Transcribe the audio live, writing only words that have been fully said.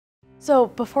So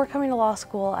before coming to law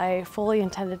school, I fully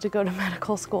intended to go to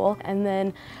medical school, and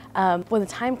then when the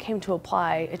time came to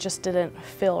apply, it just didn't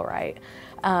feel right.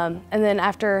 And then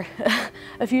after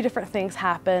a few different things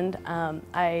happened,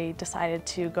 I decided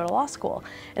to go to law school,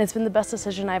 and it's been the best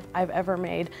decision I've ever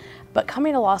made. But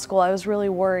coming to law school, I was really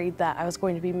worried that I was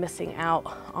going to be missing out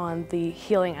on the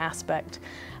healing aspect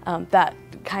that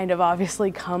kind of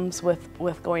obviously comes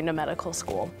with going to medical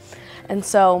school. And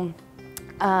so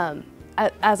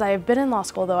as I have been in law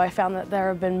school, though, I found that there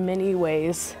have been many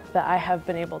ways that I have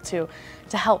been able to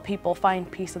help people find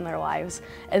peace in their lives.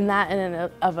 And that in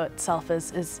and of itself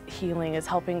is healing, is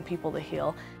helping people to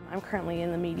heal. I'm currently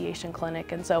in the mediation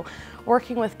clinic, and so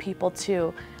working with people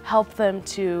to help them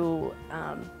to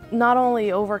not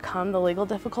only overcome the legal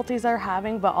difficulties they're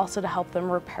having, but also to help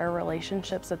them repair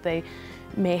relationships that they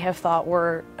may have thought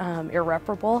were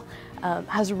irreparable,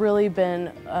 has really been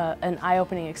an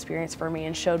eye-opening experience for me,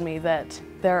 and showed me that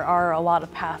there are a lot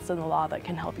of paths in the law that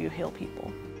can help you heal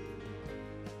people.